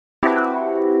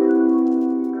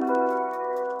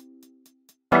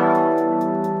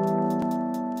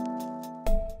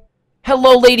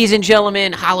Hello, ladies and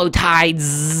gentlemen.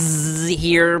 Hollowtide's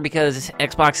here because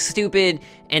Xbox is stupid.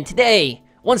 And today,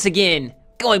 once again,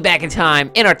 going back in time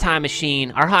in our time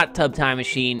machine, our hot tub time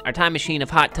machine, our time machine of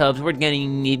hot tubs. We're gonna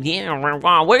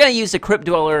use the Crypt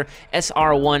Dweller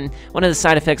SR1. One of the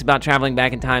side effects about traveling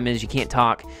back in time is you can't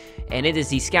talk. And it is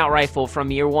the scout rifle from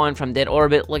year one from Dead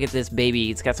Orbit. Look at this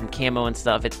baby. It's got some camo and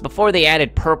stuff. It's before they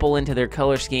added purple into their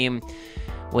color scheme,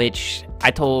 which I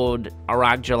told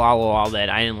Arak Jalal that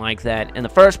I didn't like that in the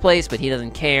first place, but he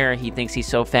doesn't care. He thinks he's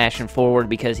so fashion forward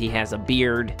because he has a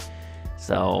beard.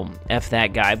 So, F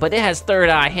that guy. But it has Third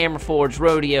Eye, Hammer Forge,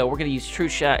 Rodeo. We're going to use True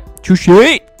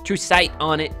Sight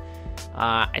on it.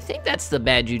 I think that's the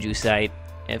Bad Juju sight,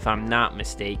 if I'm not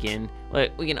mistaken.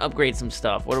 Look, we can upgrade some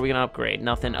stuff. What are we going to upgrade?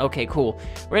 Nothing. Okay, cool.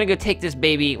 We're going to go take this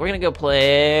baby. We're going to go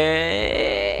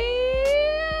play...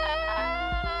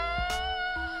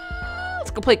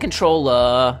 Let's go play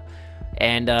Controller.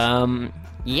 And,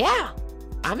 yeah.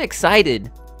 I'm excited.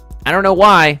 I don't know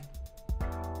why.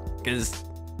 Because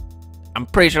I'm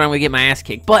pretty sure I'm going to get my ass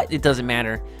kicked. But it doesn't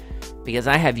matter. Because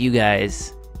I have you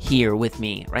guys here with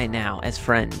me right now as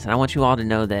friends. And I want you all to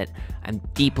know that I'm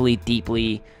deeply,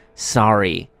 deeply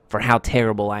sorry for how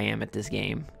terrible I am at this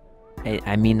game.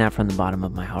 I mean that from the bottom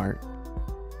of my heart.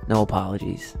 No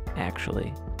apologies,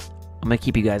 actually. I'm going to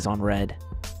keep you guys on red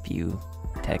if you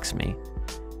text me.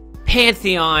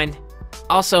 Pantheon.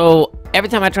 Also, every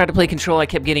time I tried to play Control, I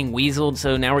kept getting weaseled,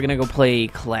 so now we're gonna go play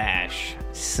Clash.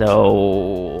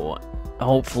 So,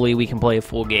 hopefully we can play a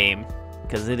full game,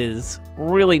 because it is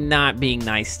really not being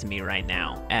nice to me right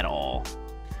now, at all.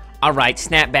 Alright,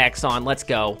 snapbacks on, let's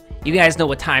go. You guys know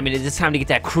what time it is. It's time to get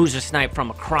that cruiser snipe from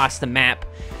across the map.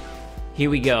 Here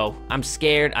we go. I'm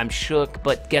scared, I'm shook,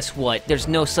 but guess what? There's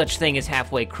no such thing as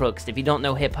halfway crooks. If you don't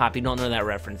know hip-hop, you don't know that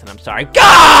reference, and I'm sorry.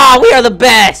 Gah! We are the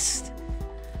best!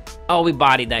 Oh, we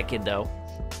bodied that kid, though.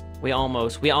 We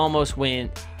almost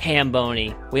went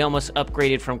ham-boney. We almost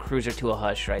upgraded from cruiser to a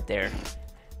hush right there.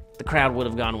 The crowd would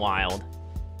have gone wild.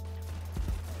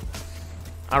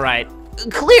 Alright.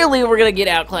 Clearly, we're gonna get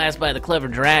outclassed by the clever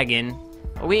dragon.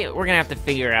 We're gonna have to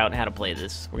figure out how to play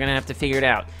this. We're gonna have to figure it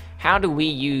out. How do we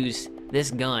use this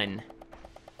gun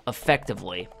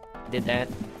effectively? Did that?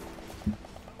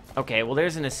 Okay, well,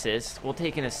 there's an assist. We'll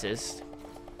take an assist.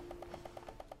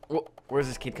 Where's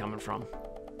this kid coming from?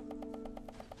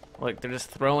 Look, they're just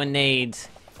throwing nades.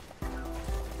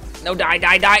 No, die.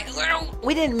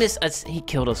 We didn't miss us. He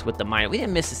killed us with the mine. We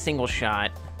didn't miss a single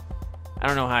shot. I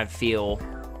don't know how I feel.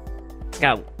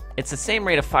 It's the same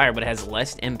rate of fire, but it has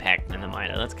less impact than the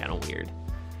mine. That's kind of weird.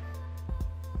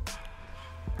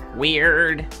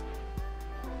 Weird.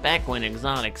 Back when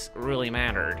exotics really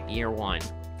mattered, year one.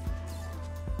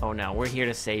 Oh no, we're here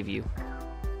to save you.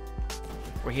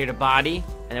 We're here to body,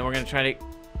 and then we're gonna try to...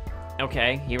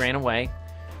 Okay, he ran away.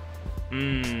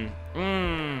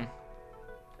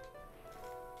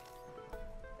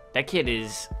 That kid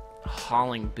is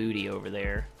hauling booty over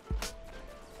there.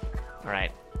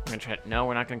 Alright, we're gonna try... No,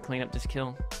 we're not gonna clean up this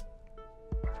kill.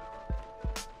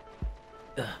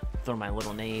 Ugh, throw my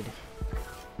little nade.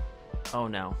 Oh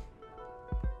no.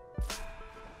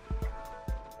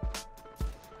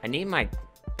 I need my...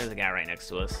 There's a guy right next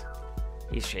to us.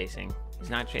 He's chasing. He's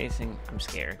not chasing. I'm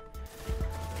scared.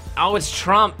 Oh, it's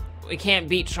Trump. We can't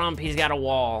beat Trump. He's got a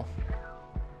wall.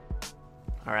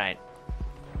 Alright.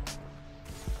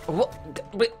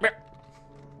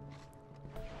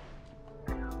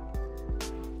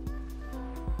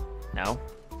 No.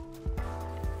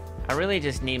 I really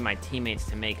just need my teammates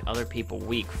to make other people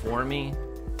weak for me.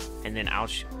 And then I'll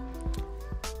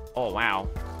Oh, wow.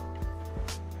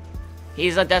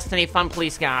 He's a Destiny Fun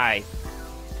Police guy.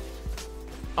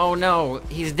 Oh, no.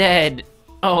 He's dead.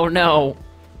 Oh, no.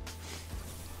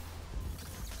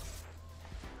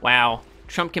 Wow.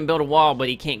 Trump can build a wall, but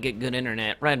he can't get good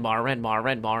internet. Red bar, red bar,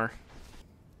 red bar.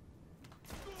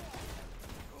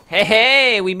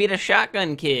 Hey, we meet a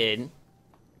shotgun kid.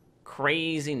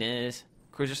 Craziness.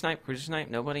 Cruiser snipe,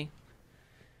 nobody.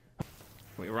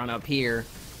 We run up here.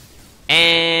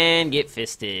 And get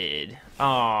fisted.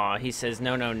 Aw, he says,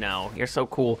 no. You're so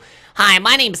cool. Hi,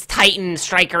 my name's Titan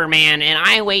Striker Man, and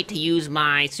I wait to use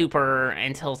my super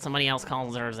until somebody else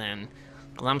calls theirs in.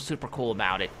 Because I'm super cool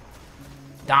about it.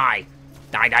 Die.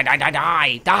 Die.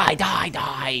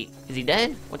 Is he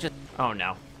dead? What just... Oh,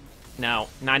 no. No,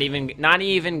 not even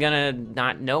gonna...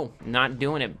 Not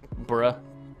doing it, bruh.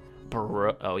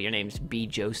 Oh, your name's B.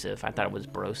 Joseph. I thought it was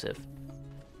Broseph.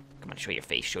 Come on, show your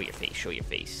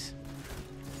face.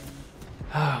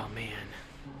 Oh, man.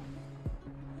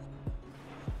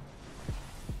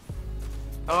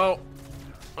 Oh.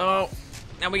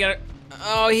 Now we gotta...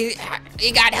 Oh, he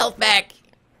got health back.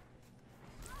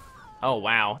 Oh,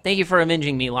 wow. Thank you for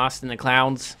avenging me, Lost in the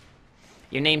Clouds.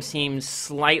 Your name seems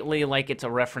slightly like it's a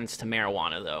reference to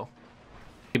marijuana, though.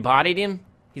 We bodied him?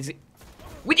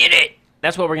 We did it!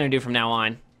 That's what we're gonna do from now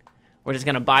on. We're just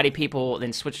gonna body people,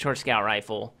 then switch to our scout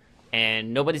rifle.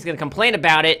 And nobody's gonna complain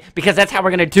about it, because that's how we're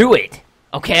gonna do it.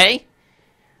 Okay?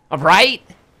 Alright?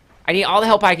 I need all the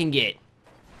help I can get.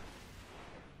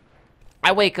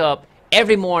 I wake up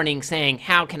every morning saying,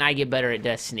 how can I get better at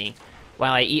Destiny?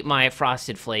 While I eat my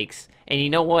Frosted Flakes. And you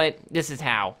know what? This is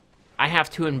how. I have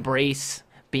to embrace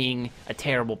being a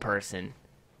terrible person.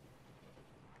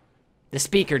 The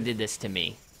speaker did this to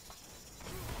me.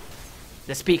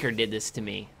 The speaker did this to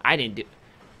me. I didn't do...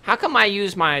 How come I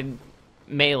used my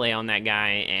melee on that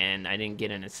guy and I didn't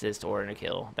get an assist or a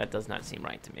kill? That does not seem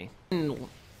right to me. You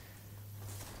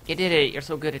did it. You're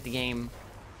so good at the game.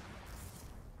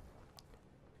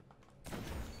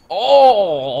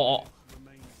 Oh!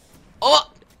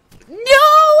 Oh! No!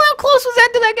 How close was that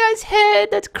to that guy's head?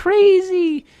 That's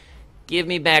crazy. Give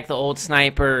me back the old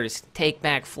snipers. Take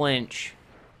back flinch.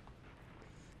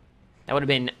 That would have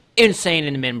been insane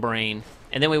in the membrane.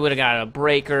 And then we would have got a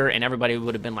breaker, and everybody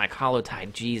would have been like,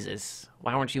 Hollowtide, Jesus.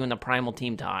 Why weren't you in the primal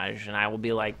team, Taj? And I will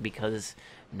be like, because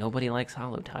nobody likes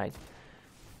Hollowtide.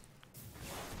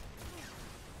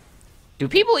 Do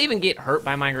people even get hurt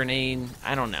by my grenade?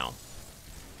 I don't know.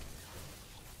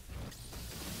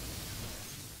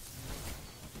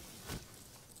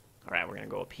 Alright, we're gonna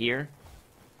go up here.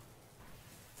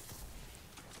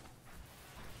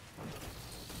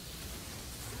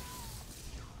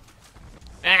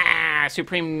 Ah!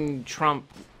 Supreme Trump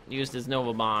used his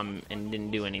Nova Bomb and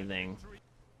didn't do anything.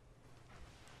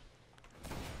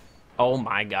 Oh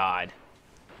my god.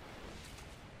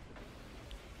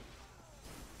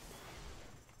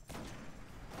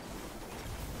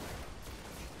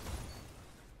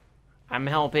 I'm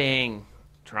helping.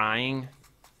 Trying.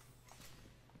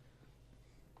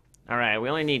 Alright, we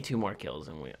only need 2 more kills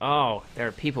and we... Oh, there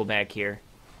are people back here.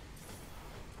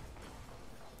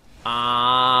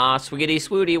 Ah, swiggity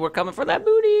swooty, we're coming for that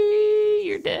booty!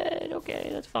 You're dead. Okay,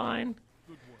 that's fine.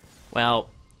 Well,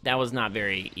 that was not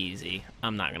very easy.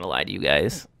 I'm not gonna lie to you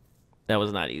guys. That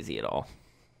was not easy at all.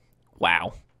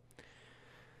 Wow.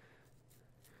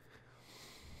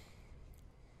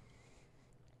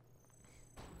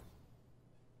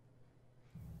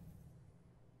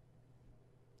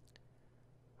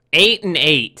 Eight and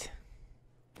 8.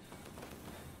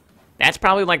 That's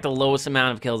probably like the lowest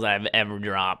amount of kills I've ever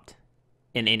dropped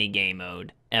in any game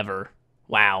mode, ever.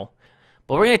 Wow.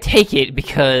 But we're gonna take it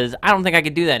because I don't think I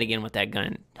could do that again with that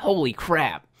gun. Holy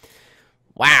crap.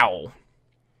 Wow.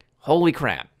 Holy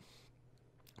crap.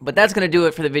 But that's gonna do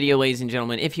it for the video, ladies and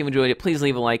gentlemen. If you enjoyed it, please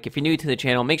leave a like. If you're new to the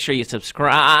channel, make sure you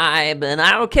subscribe, and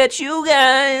I will catch you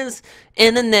guys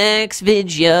in the next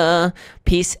video.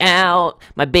 Peace out,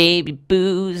 my baby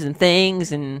boos and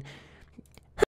things, and